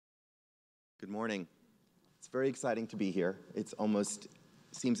Good morning. It's very exciting to be here. It's almost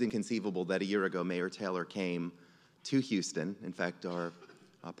seems inconceivable that a year ago Mayor Taylor came to Houston. In fact, our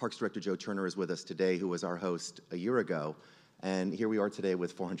Parks Director Joe Turner is with us today, who was our host a year ago. And here we are today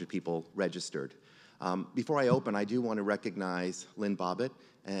with 400 people registered. Before I open, I do want to recognize Lynn Bobbitt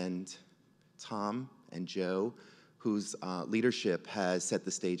and Tom and Joe, whose leadership has set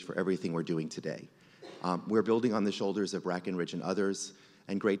the stage for everything we're doing today. We're building on the shoulders of Brackenridge and others,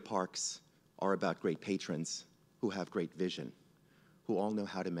 and great parks are about great patrons who have great vision, who all know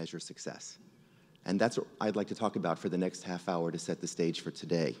how to measure success. And that's what I'd like to talk about for the next half hour to set the stage for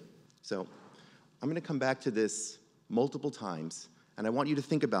today. So I'm going to come back to this multiple times, and I want you to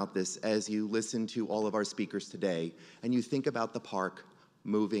think about this as you listen to all of our speakers today, and you think about the park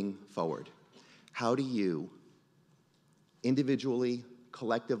moving forward. How do you, individually,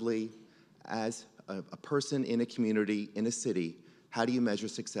 collectively, as a person in a community, in a city, how do you measure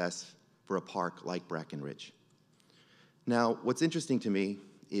success for a park like Brackenridge? Now, what's interesting to me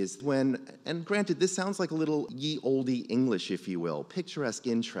is and granted, this sounds like a little ye olde English, if you will, picturesque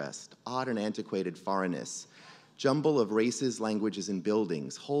interest, odd and antiquated foreignness, jumble of races, languages, and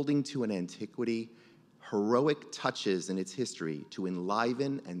buildings, holding to an antiquity, heroic touches in its history to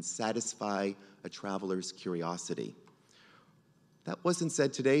enliven and satisfy a traveler's curiosity. That wasn't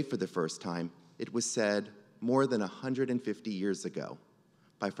said today for the first time. It was said more than 150 years ago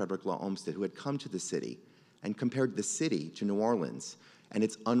by Frederick Law Olmsted, who had come to the city and compared the city to New Orleans and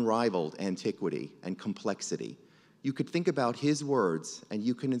its unrivaled antiquity and complexity. You could think about his words, and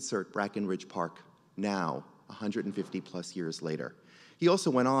you can insert Brackenridge Park now, 150 plus years later. He also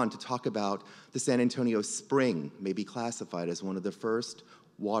went on to talk about the San Antonio Spring, may be classified as one of the first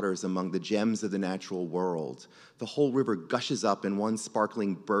waters among the gems of the natural world. The whole river gushes up in one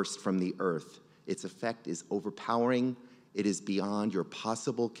sparkling burst from the earth. Its effect is overpowering. It is beyond your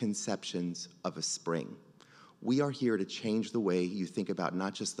possible conceptions of a spring. We are here to change the way you think about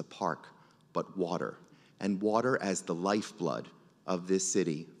not just the park, but water, and water as the lifeblood of this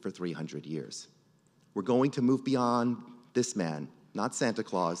city for 300 years. We're going to move beyond this man, not Santa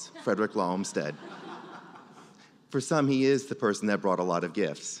Claus, Frederick Law Olmsted. For some, he is the person that brought a lot of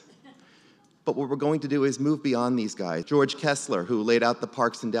gifts. But what we're going to do is move beyond these guys. George Kessler, who laid out the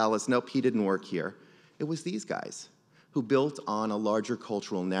parks in Dallas, nope, he didn't work here. It was these guys who built on a larger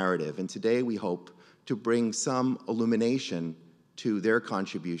cultural narrative. And today we hope to bring some illumination to their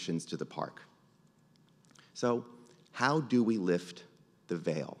contributions to the park. So how do we lift the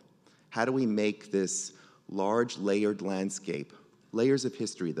veil? How do we make this large layered landscape, layers of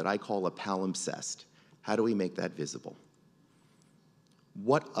history that I call a palimpsest, how do we make that visible?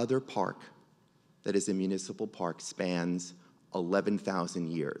 What other park that is a municipal park spans 11,000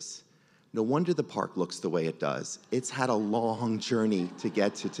 years? No wonder the park looks the way it does. It's had a long journey to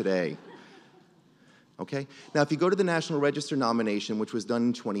get to today. Okay? Now, if you go to the National Register nomination, which was done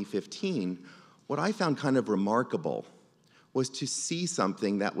in 2015, what I found kind of remarkable was to see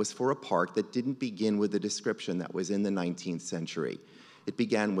something that was for a park that didn't begin with a description that was in the 19th century. It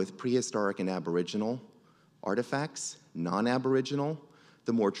began with prehistoric and Aboriginal artifacts, non-Aboriginal,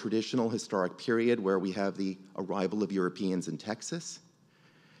 the more traditional historic period where we have the arrival of Europeans in Texas.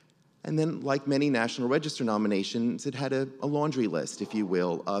 And then, like many National Register nominations, it had a laundry list, if you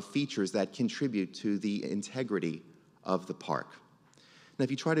will, of features that contribute to the integrity of the park. Now, if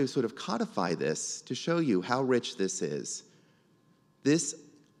you try to sort of codify this to show you how rich this is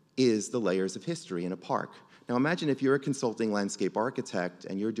the layers of history in a park. Now, imagine if you're a consulting landscape architect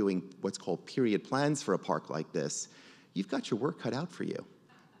and you're doing what's called period plans for a park like this, you've got your work cut out for you.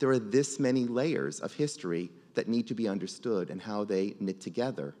 There are this many layers of history that need to be understood and how they knit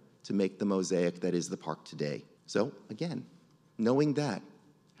together to make the mosaic that is the park today. So again, knowing that,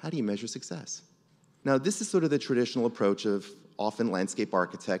 how do you measure success? Now, this is sort of the traditional approach of often landscape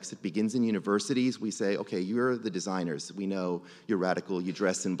architects. It begins in universities. We say, okay, you're the designers. We know you're radical, you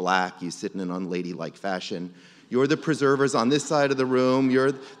dress in black, you sit in an unladylike fashion. You're the preservers on this side of the room.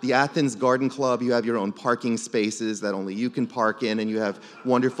 You're the Athens Garden Club. You have your own parking spaces that only you can park in, and you have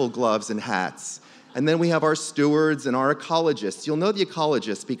wonderful gloves and hats. And then we have our stewards and our ecologists. You'll know the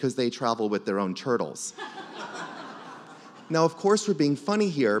ecologists because they travel with their own turtles. Now, of course, we're being funny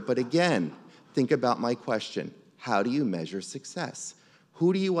here, but again, think about my question. How do you measure success?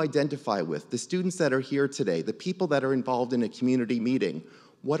 Who do you identify with? The students that are here today, the people that are involved in a community meeting,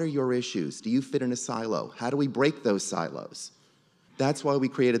 what are your issues? Do you fit in a silo? How do we break those silos? That's why we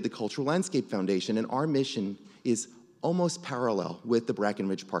created the Cultural Landscape Foundation, and our mission is almost parallel with the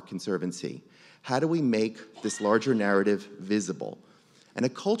Brackenridge Park Conservancy. How do we make this larger narrative visible? And a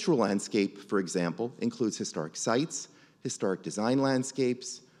cultural landscape, for example, includes historic sites, historic design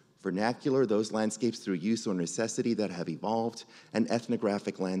landscapes, vernacular, those landscapes through use or necessity that have evolved, and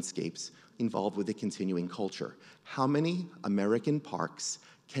ethnographic landscapes involved with a continuing culture. How many American parks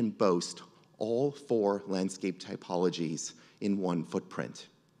can boast all 4 landscape typologies in one footprint?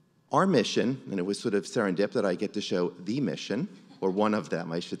 Our mission, and it was sort of serendip that I get to show the mission, or one of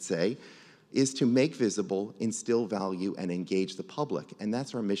them, I should say, is to make visible, instill value, and engage the public. And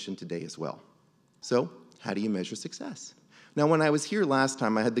that's our mission today as well. So, how do you measure success? Now, when I was here last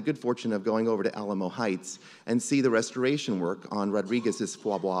time, I had the good fortune of going over to Alamo Heights and see the restoration work on Rodriguez's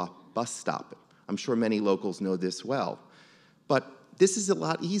Faubois bus stop. I'm sure many locals know this well. But this is a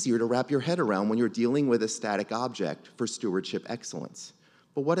lot easier to wrap your head around when you're dealing with a static object for stewardship excellence.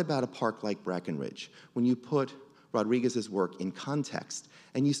 But what about a park like Brackenridge? When you put Rodriguez's work in context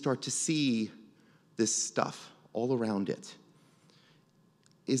and you start to see this stuff all around it.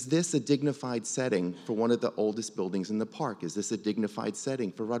 Is this a dignified setting for one of the oldest buildings in the park? Is this a dignified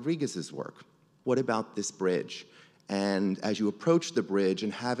setting for Rodriguez's work? What about this bridge? And as you approach the bridge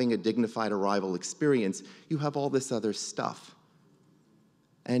and having a dignified arrival experience, you have all this other stuff.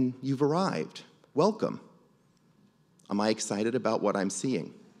 And you've arrived. Welcome. Am I excited about what I'm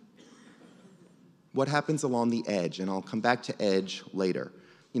seeing? What happens along the edge? And I'll come back to edge later.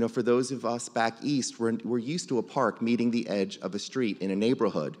 You know, for those of us back east, we're used to a park meeting the edge of a street in a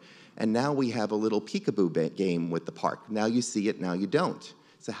neighborhood. And now we have a little peekaboo game with the park. Now you see it, now you don't.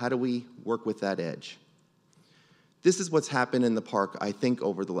 So how do we work with that edge? This is what's happened in the park, I think,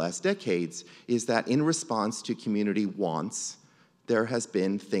 over the last decades, is that in response to community wants, there has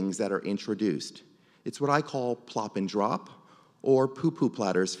been things that are introduced. It's what I call plop and drop, or poo-poo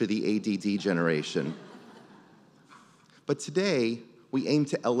platters for the ADD generation. But today, we aim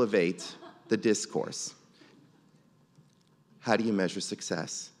to elevate the discourse. How do you measure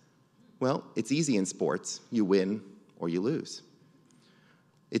success? Well, it's easy in sports. You win or you lose.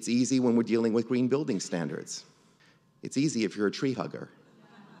 It's easy when we're dealing with green building standards. It's easy if you're a tree hugger.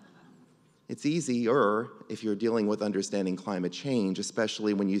 It's easier if you're dealing with understanding climate change,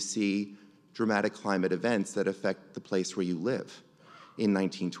 especially when you see dramatic climate events that affect the place where you live. In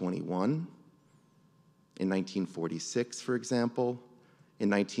 1921, in 1946, for example, in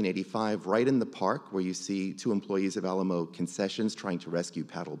 1985, right in the park where you see 2 employees of Alamo Concessions trying to rescue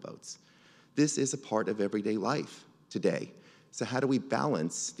paddle boats. This is a part of everyday life today. So how do we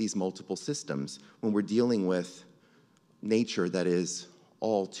balance these multiple systems when we're dealing with nature that is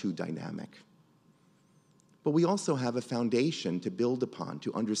all too dynamic? But we also have a foundation to build upon,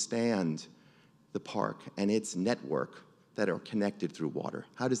 to understand the park and its network that are connected through water.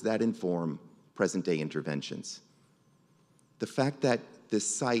 How does that inform present-day interventions? The fact that this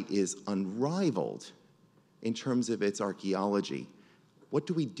site is unrivaled in terms of its archaeology, what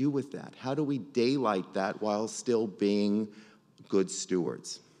do we do with that? How do we daylight that while still being good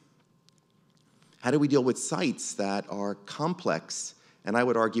stewards? How do we deal with sites that are complex and I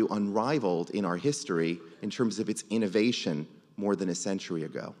would argue unrivaled in our history in terms of its innovation more than a century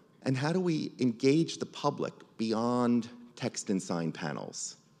ago? And how do we engage the public beyond text and sign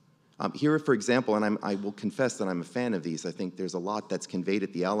panels? Here, for example, and I will confess that I'm a fan of these. I think there's a lot that's conveyed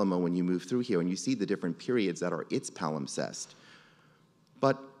at the Alamo when you move through here and you see the different periods that are its palimpsest.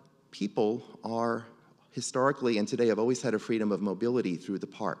 But people are historically and today have always had a freedom of mobility through the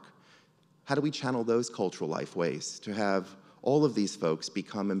park. How do we channel those cultural life ways to have all of these folks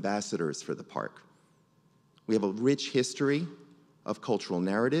become ambassadors for the park? We have a rich history of cultural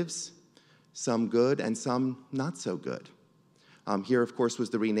narratives, some good and some not so good. Here, of course, was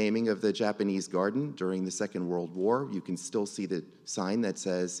the renaming of the Japanese garden during the Second World War. You can still see the sign that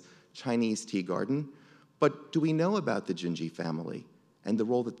says Chinese Tea Garden. But do we know about the Junji family and the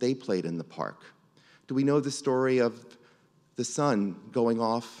role that they played in the park? Do we know the story of the son going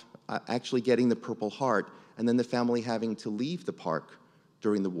off, actually getting the Purple Heart, and then the family having to leave the park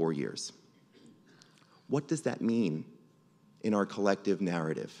during the war years? What does that mean in our collective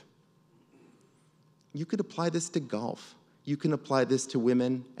narrative? You could apply this to golf. You can apply this to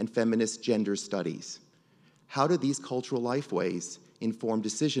women and feminist gender studies. How do these cultural lifeways inform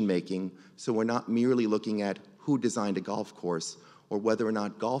decision-making so we're not merely looking at who designed a golf course or whether or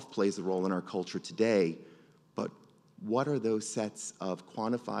not golf plays a role in our culture today, but what are those sets of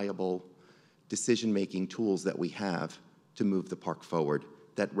quantifiable decision-making tools that we have to move the park forward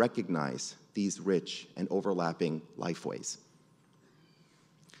that recognize these rich and overlapping lifeways?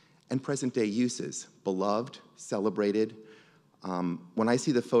 And present-day uses, beloved, celebrated. When I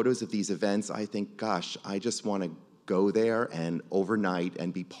see the photos of these events, I think, gosh, I just want to go there and overnight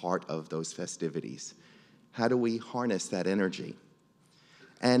and be part of those festivities. How do we harness that energy?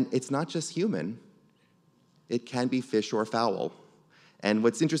 And it's not just human. It can be fish or fowl. And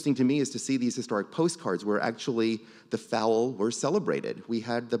what's interesting to me is to see these historic postcards where actually the fowl were celebrated. We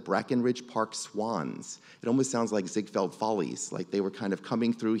had the Brackenridge Park swans. It almost sounds like Ziegfeld Follies, like they were kind of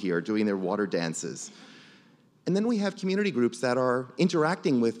coming through here doing their water dances. And then we have community groups that are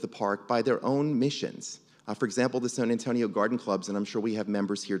interacting with the park by their own missions. For example, the San Antonio Garden Clubs, and I'm sure we have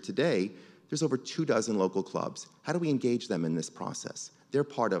members here today, there's over 24 local clubs. How do we engage them in this process? They're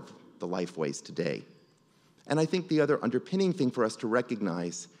part of the Lifeways today. And I think the other underpinning thing for us to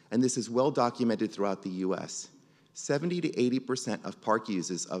recognize, and this is well documented throughout the US, 70 to 80% of park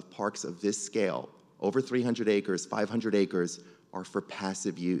uses of parks of this scale, over 300 acres, 500 acres, are for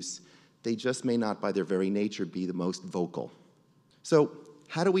passive use. They just may not, by their very nature, be the most vocal. So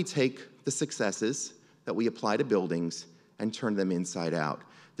how do we take the successes that we apply to buildings and turn them inside out?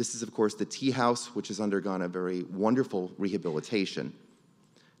 This is, of course, the tea house, which has undergone a very wonderful rehabilitation.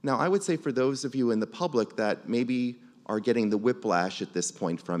 Now, I would say for those of you in the public that maybe are getting the whiplash at this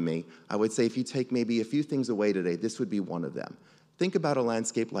point from me, I would say if you take maybe a few things away today, this would be one of them. Think about a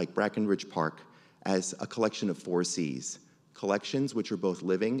landscape like Brackenridge Park as a collection of 4 Cs. Collections, which are both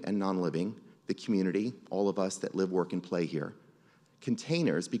living and non-living, the community, all of us that live, work, and play here.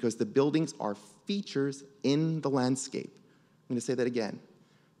 Containers, because the buildings are features in the landscape. I'm going to say that again.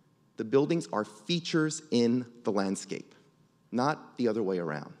 The buildings are features in the landscape, not the other way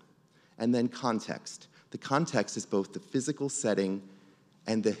around. And then context. The context is both the physical setting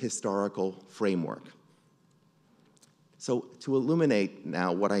and the historical framework. So to illuminate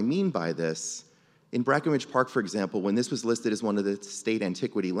now what I mean by this, in Brackenridge Park, for example, when this was listed as one of the state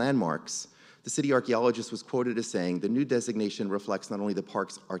antiquity landmarks, the city archaeologist was quoted as saying, the new designation reflects not only the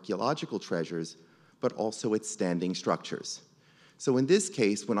park's archaeological treasures, but also its standing structures. So in this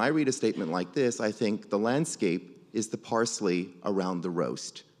case, when I read a statement like this, I think the landscape is the parsley around the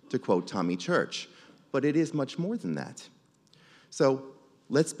roast, to quote Tommy Church. But it is much more than that. So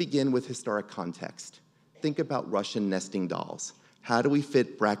let's begin with historic context. Think about Russian nesting dolls. How do we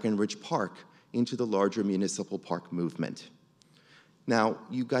fit Brackenridge Park into the larger municipal park movement? Now,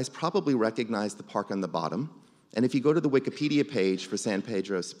 you guys probably recognize the park on the bottom, and if you go to the Wikipedia page for San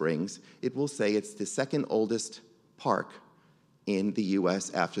Pedro Springs, it will say it's the second oldest park in the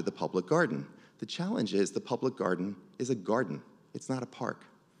US after the public garden. The challenge is the public garden is a garden. It's not a park.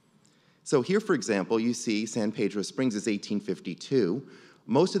 So here, for example, you see San Pedro Springs is 1852.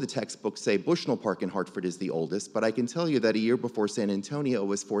 Most of the textbooks say Bushnell Park in Hartford is the oldest, but I can tell you that a year before San Antonio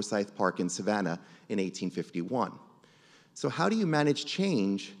was Forsyth Park in Savannah in 1851. So how do you manage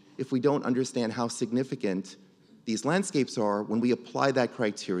change if we don't understand how significant these landscapes are when we apply that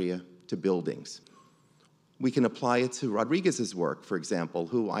criteria to buildings? We can apply it to Rodriguez's work, for example,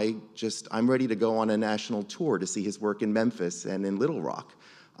 who I'm ready to go on a national tour to see his work in Memphis and in Little Rock.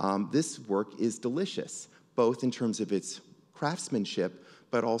 This work is delicious, both in terms of its craftsmanship,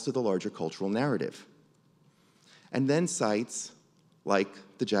 but also the larger cultural narrative. And then sites like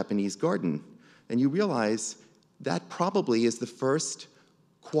the Japanese garden. And you realize that probably is the first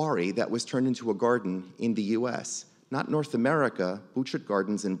quarry that was turned into a garden in the US. Not North America, Bouchard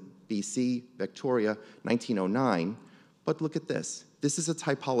Gardens in BC, Victoria, 1909, but look at this. This is a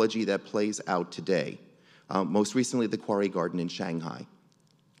typology that plays out today. Most recently, the Quarry Garden in Shanghai.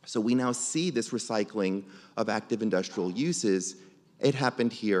 So we now see this recycling of active industrial uses. It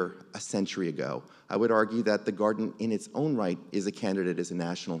happened here a century ago. I would argue that the garden in its own right is a candidate as a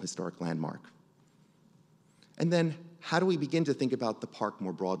National Historic Landmark. And then how do we begin to think about the park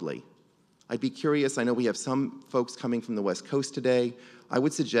more broadly? I'd be curious, I know we have some folks coming from the West Coast today. I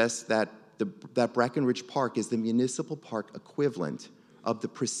would suggest that that Brackenridge Park is the municipal park equivalent of the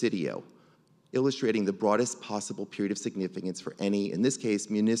Presidio, illustrating the broadest possible period of significance for any, in this case,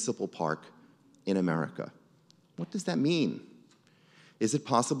 municipal park in America. What does that mean? Is it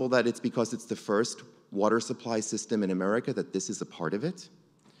possible that it's because it's the first water supply system in America that this is a part of it?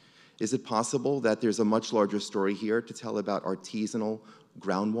 Is it possible that there's a much larger story here to tell about artisanal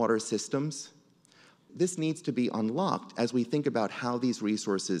groundwater systems? This needs to be unlocked as we think about how these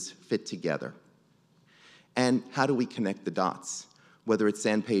resources fit together. And how do we connect the dots? Whether it's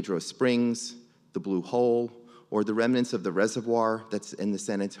San Pedro Springs, the Blue Hole, or the remnants of the reservoir that's in the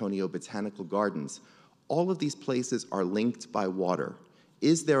San Antonio Botanical Gardens, all of these places are linked by water.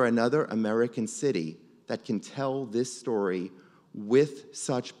 Is there another American city that can tell this story with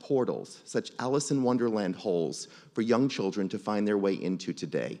such portals, such Alice in Wonderland holes for young children to find their way into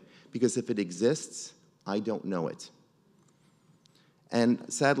today? Because if it exists, I don't know it.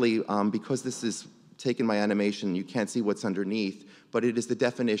 And sadly, because this is taken my animation, you can't see what's underneath, but it is the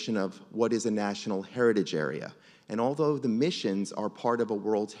definition of what is a national heritage area. And although the missions are part of a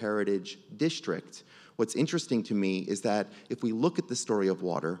World Heritage District, What's interesting to me is that if we look at the story of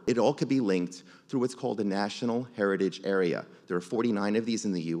water, it all could be linked through what's called a National Heritage Area. There are 49 of these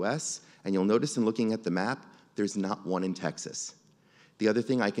in the US, and you'll notice in looking at the map, there's not one in Texas. The other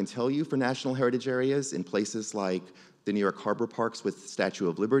thing I can tell you for National Heritage Areas in places like the New York Harbor Parks with Statue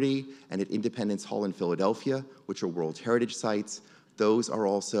of Liberty and at Independence Hall in Philadelphia, which are World Heritage Sites, those are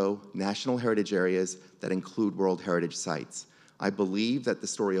also National Heritage Areas that include World Heritage Sites. I believe that the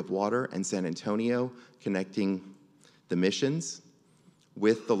story of water and San Antonio connecting the missions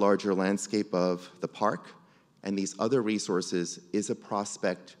with the larger landscape of the park and these other resources is a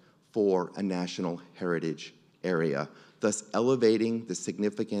prospect for a National Heritage Area, thus elevating the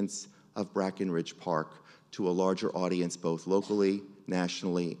significance of Brackenridge Park to a larger audience both locally,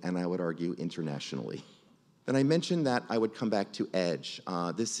 nationally, and I would argue internationally. Then I mentioned that I would come back to EDGE.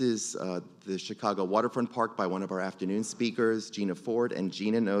 This is the Chicago Waterfront Park by one of our afternoon speakers, Gina Ford, and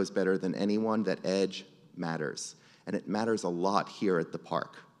Gina knows better than anyone that EDGE matters. And it matters a lot here at the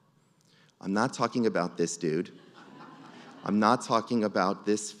park. I'm not talking about this dude. I'm not talking about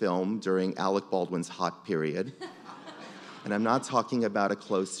this film during Alec Baldwin's hot period. And I'm not talking about a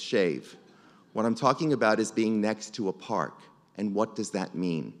close shave. What I'm talking about is being next to a park. And what does that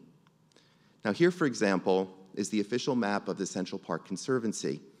mean? Now here, for example, is the official map of the Central Park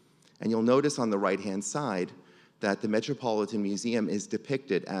Conservancy. And you'll notice on the right-hand side that the Metropolitan Museum is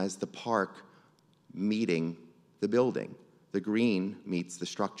depicted as the park meeting the building. The green meets the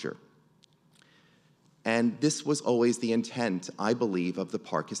structure. And this was always the intent, I believe, of the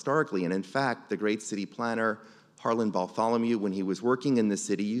park historically. And in fact, the great city planner, Harlan Bartholomew, when he was working in the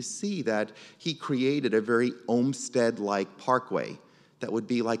city, you see that he created a very Olmsted-like parkway that would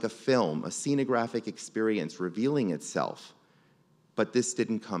be like a film, a scenographic experience revealing itself. But this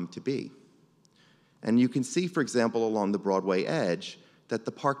didn't come to be. And you can see, for example, along the Broadway edge, that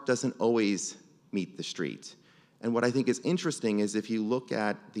the park doesn't always meet the street. And what I think is interesting is if you look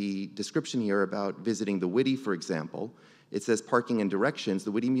at the description here about visiting the Whitty, for example, it says parking and directions.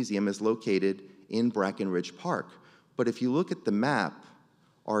 The Whitty Museum is located in Brackenridge Park. But if you look at the map,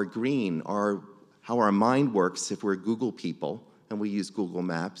 our green, how our mind works if we're Google people, and we use Google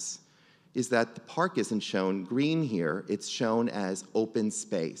Maps, is that the park isn't shown green here, it's shown as open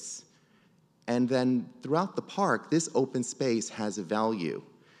space. And then throughout the park, this open space has a value.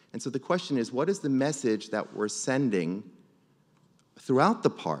 And so the question is, what is the message that we're sending throughout the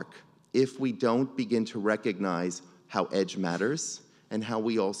park if we don't begin to recognize how EDGE matters and how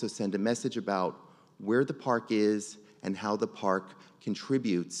we also send a message about where the park is and how the park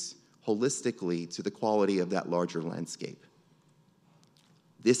contributes holistically to the quality of that larger landscape?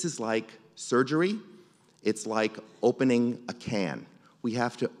 This is like surgery. It's like opening a can. We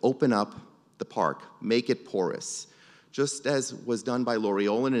have to open up the park, make it porous. Just as was done by Laurie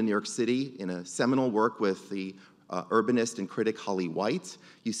Olin in New York City in a seminal work with the urbanist and critic Holly White,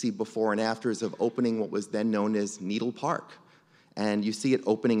 you see before and afters of opening what was then known as Needle Park. And you see it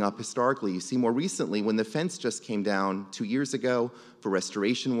opening up historically. You see more recently when the fence just came down 2 years ago for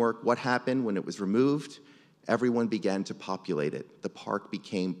restoration work, what happened when it was removed? Everyone began to populate it. The park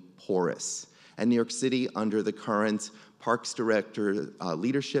became porous. And New York City, under the current Parks Director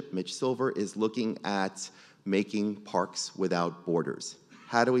leadership, Mitch Silver, is looking at making parks without borders.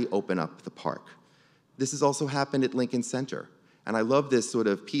 How do we open up the park? This has also happened at Lincoln Center. And I love this sort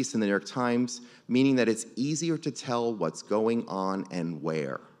of piece in the New York Times, meaning that it's easier to tell what's going on and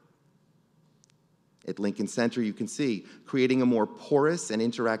where. At Lincoln Center, you can see creating a more porous and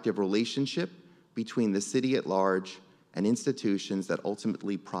interactive relationship between the city at large and institutions that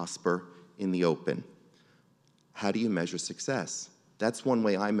ultimately prosper in the open. How do you measure success? That's one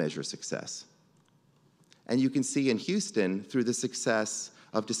way I measure success. And you can see in Houston, through the success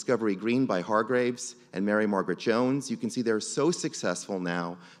of Discovery Green by Hargraves and Mary Margaret Jones, you can see they're so successful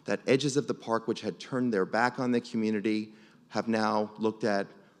now that edges of the park which had turned their back on the community have now looked at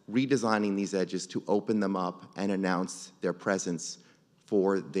redesigning these edges to open them up and announce their presence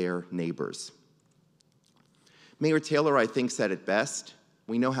for their neighbors. Mayor Taylor, I think, said it best.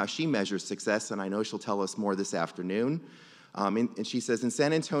 We know how she measures success, and I know she'll tell us more this afternoon. And she says, in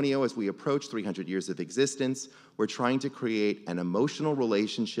San Antonio, as we approach 300 years of existence, we're trying to create an emotional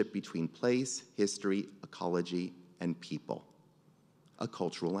relationship between place, history, ecology, and people, a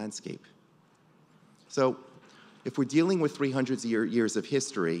cultural landscape. So if we're dealing with 300 years of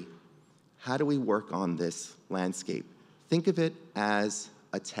history, how do we work on this landscape? Think of it as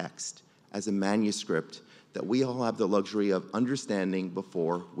a text, as a manuscript that we all have the luxury of understanding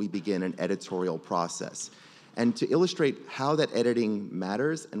before we begin an editorial process. And to illustrate how that editing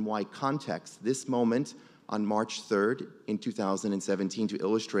matters and why context, this moment on March 3rd in 2017, to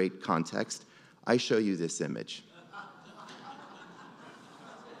illustrate context, I show you this image.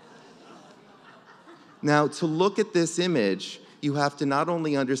 Now, to look at this image, you have to not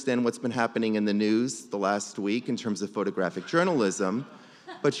only understand what's been happening in the news the last week in terms of photographic journalism,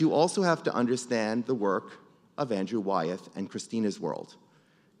 but you also have to understand the work of Andrew Wyeth and Christina's world.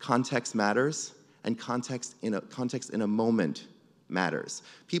 Context matters, and context in a moment matters.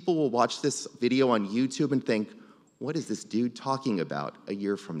 People will watch this video on YouTube and think, what is this dude talking about a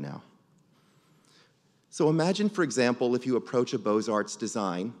year from now? So imagine, for example, if you approach a Beaux-Arts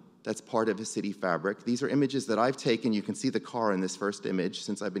design that's part of a city fabric. These are images that I've taken. You can see the car in this first image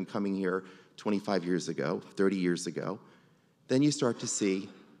since I've been coming here 25 years ago, 30 years ago. Then you start to see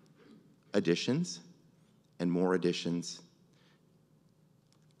additions and more additions.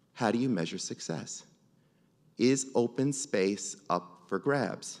 How do you measure success? Is open space up for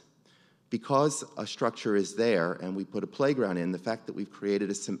grabs? Because a structure is there and we put a playground in, the fact that we've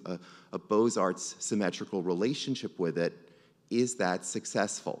created a Beaux-Arts symmetrical relationship with it, is that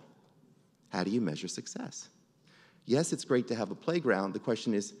successful? How do you measure success? Yes, it's great to have a playground. The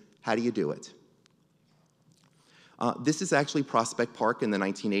question is, how do you do it? This is actually Prospect Park in the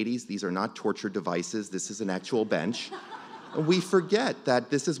 1980s. These are not torture devices. This is an actual bench. We forget that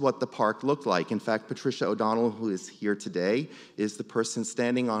this is what the park looked like. In fact, Patricia O'Donnell, who is here today, is the person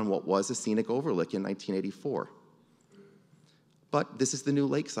standing on what was a scenic overlook in 1984. But this is the new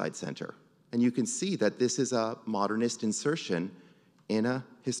Lakeside Center. And you can see that this is a modernist insertion in a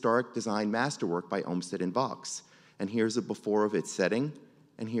historic design masterwork by Olmsted and Box. And here's a before of its setting,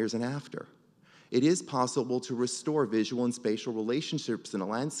 and here's an after. It is possible to restore visual and spatial relationships in a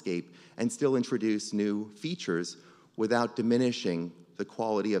landscape and still introduce new features without diminishing the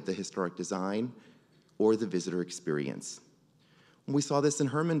quality of the historic design or the visitor experience. We saw this in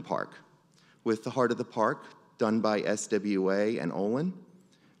Herman Park with the Heart of the Park, done by SWA and Olin.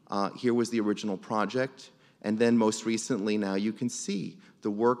 Here was the original project, and then most recently now you can see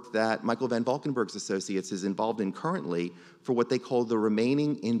the work that Michael van Valkenburg's Associates is involved in currently for what they call the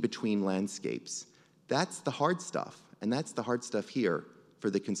remaining in-between landscapes. That's the hard stuff, and that's the hard stuff here for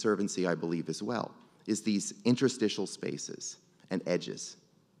the Conservancy, I believe, as well, is these interstitial spaces and edges.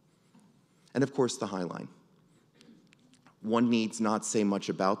 And of course, the High Line. One needs not say much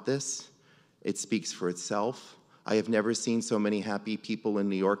about this. It speaks for itself. I have never seen so many happy people in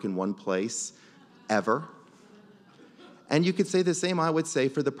New York in one place, ever. And you could say the same, I would say,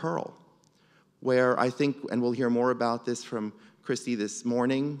 for the Pearl, where I think, and we'll hear more about this from Christy this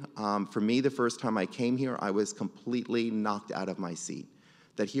morning, for me, the first time I came here, I was completely knocked out of my seat.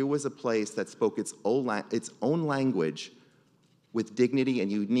 That here was a place that spoke its own language with dignity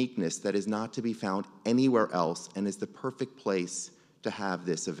and uniqueness that is not to be found anywhere else and is the perfect place to have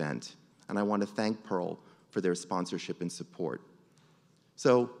this event. And I want to thank Pearl for their sponsorship and support.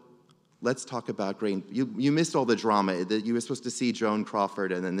 So let's talk about grain. You missed all the drama. You were supposed to see Joan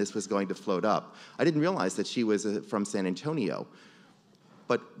Crawford, and then this was going to float up. I didn't realize that she was from San Antonio.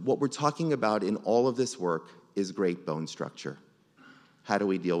 But what we're talking about in all of this work is great bone structure. How do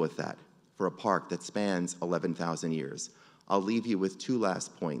we deal with that for a park that spans 11,000 years? I'll leave you with two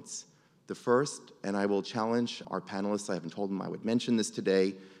last points. The first, and I will challenge our panelists, I haven't told them I would mention this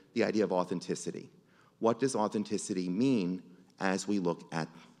today, the idea of authenticity. What does authenticity mean as we look at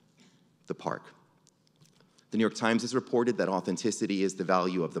the park? The New York Times has reported that authenticity is the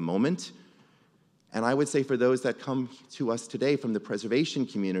value of the moment. And I would say for those that come to us today from the preservation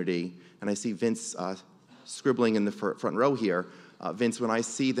community, and I see Vince scribbling in the front row here, Vince, when I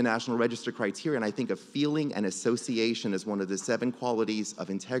see the National Register criteria, and I think of feeling and association as one of the 7 qualities of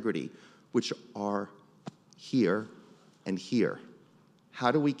integrity, which are here and here.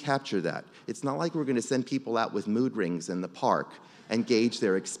 How do we capture that? It's not like we're going to send people out with mood rings in the park and gauge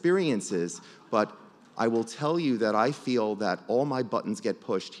their experiences, but I will tell you that I feel that all my buttons get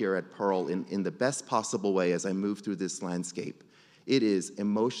pushed here at Pearl in the best possible way as I move through this landscape. It is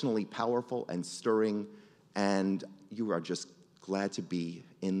emotionally powerful and stirring, and you are just glad to be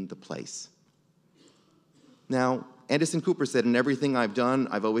in the place. Now, Anderson Cooper said, in everything I've done,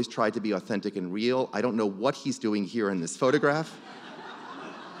 I've always tried to be authentic and real. I don't know what he's doing here in this photograph.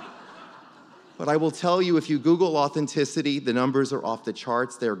 But I will tell you, if you Google authenticity, the numbers are off the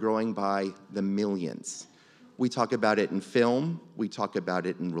charts. They're growing by the millions. We talk about it in film. We talk about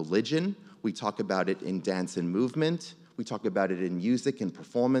it in religion. We talk about it in dance and movement. We talk about it in music and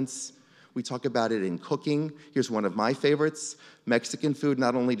performance. We talk about it in cooking. Here's one of my favorites. Mexican food,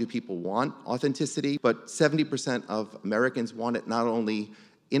 not only do people want authenticity, but 70% of Americans want it not only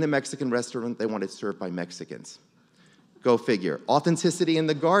in a Mexican restaurant, they want it served by Mexicans. Go figure. Authenticity in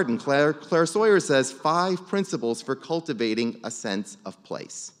the garden. Claire Sawyer says 5 principles for cultivating a sense of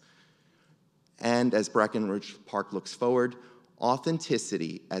place. And as Brackenridge Park looks forward,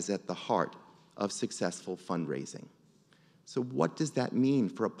 authenticity as at the heart of successful fundraising. So what does that mean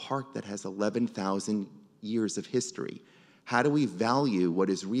for a park that has 11,000 years of history? How do we value what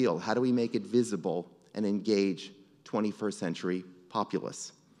is real? How do we make it visible and engage 21st century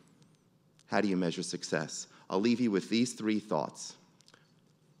populace? How do you measure success? I'll leave you with these three thoughts.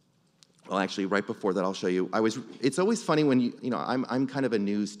 Well, actually, right before that, I'll show you. It's always funny when I'm kind of a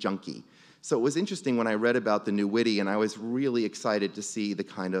news junkie. So it was interesting when I read about the new Witty, and I was really excited to see the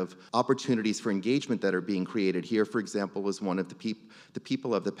kind of opportunities for engagement that are being created. Here, for example, is one of the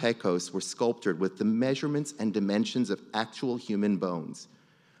people of the Pecos were sculptured with the measurements and dimensions of actual human bones.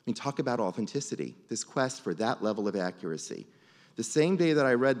 I mean, talk about authenticity, this quest for that level of accuracy. The same day that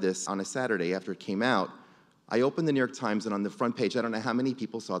I read this, on a Saturday after it came out, I opened the New York Times, and on the front page, I don't know how many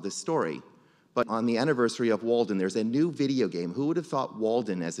people saw this story, but on the anniversary of Walden, there's a new video game. Who would have thought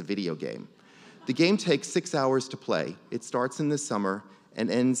Walden as a video game? The game takes 6 hours to play. It starts in the summer and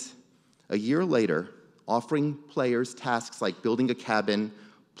ends a year later, offering players tasks like building a cabin,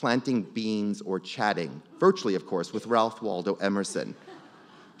 planting beans, or chatting, virtually, of course, with Ralph Waldo Emerson.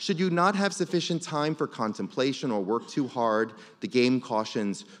 Should you not have sufficient time for contemplation or work too hard, the game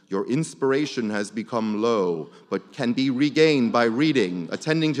cautions, your inspiration has become low, but can be regained by reading,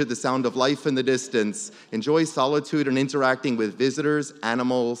 attending to the sound of life in the distance, enjoy solitude and interacting with visitors,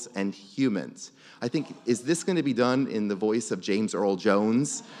 animals, and humans. I think, is this going to be done in the voice of James Earl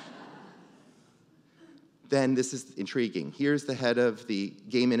Jones? Then this is intriguing. Here's the head of the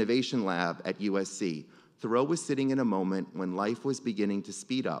Game Innovation Lab at USC. Thoreau was sitting in a moment when life was beginning to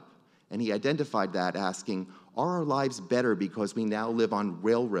speed up, and he identified that, asking, are our lives better because we now live on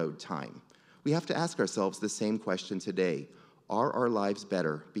railroad time? We have to ask ourselves the same question today. Are our lives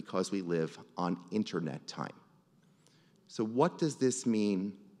better because we live on internet time? So what does this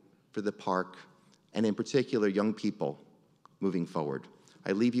mean for the park, and in particular, young people moving forward?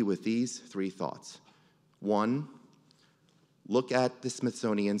 I leave you with these three thoughts. One, look at the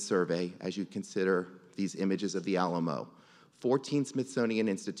Smithsonian survey as you consider these images of the Alamo. 14 Smithsonian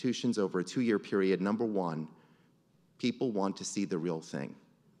institutions over a 2-year period. Number one, people want to see the real thing.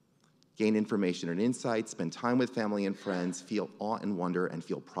 Gain information and insight, spend time with family and friends, feel awe and wonder, and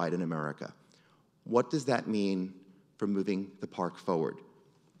feel pride in America. What does that mean for moving the park forward?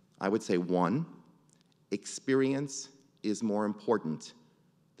 I would say one, experience is more important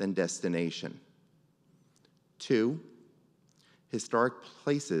than destination. Two, historic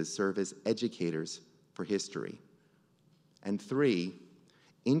places serve as educators for history. And three,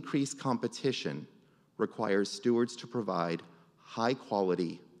 increased competition requires stewards to provide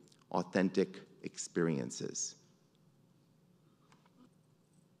high-quality, authentic experiences.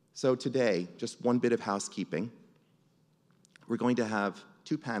 So today, just one bit of housekeeping. We're going to have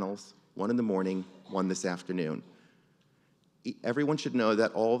 2 panels, one in the morning, one this afternoon. Everyone should know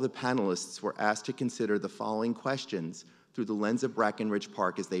that all of the panelists were asked to consider the following questions through the lens of Brackenridge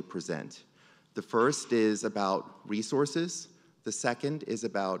Park as they present. The first is about resources. The second is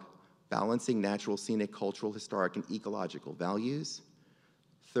about balancing natural, scenic, cultural, historic, and ecological values.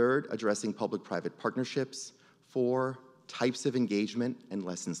 Third, addressing public-private partnerships. 4, types of engagement and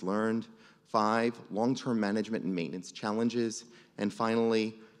lessons learned. 5, long-term management and maintenance challenges. And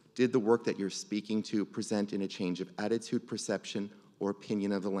finally, did the work that you're speaking to present in a change of attitude, perception, or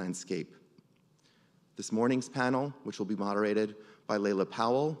opinion of the landscape? This morning's panel, which will be moderated by Layla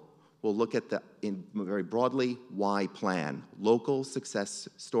Powell, will look at very broadly, why plan, local success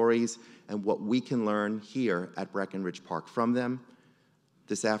stories, and what we can learn here at Brackenridge Park from them.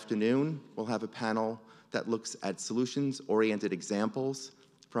 This afternoon, we'll have a panel that looks at solutions-oriented examples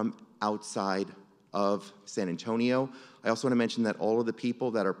from outside of San Antonio. I also want to mention that all of the people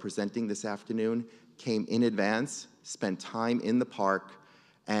that are presenting this afternoon came in advance, spent time in the park,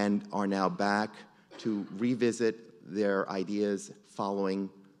 and are now back to revisit their ideas following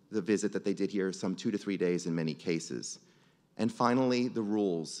the visit that they did here, some 2 to 3 days in many cases. And finally, the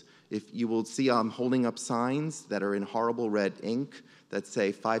rules. If you will see, I'm holding up signs that are in horrible red ink that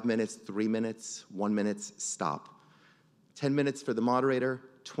say 5 minutes, 3 minutes, 1 minute, stop. 10 minutes for the moderator,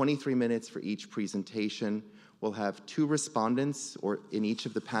 23 minutes for each presentation. We'll have 2 respondents in each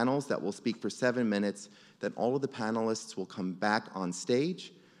of the panels that will speak for 7 minutes. Then all of the panelists will come back on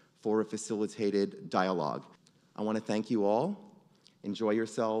stage for a facilitated dialogue. I want to thank you all. Enjoy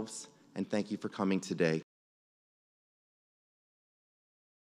yourselves, and thank you for coming today.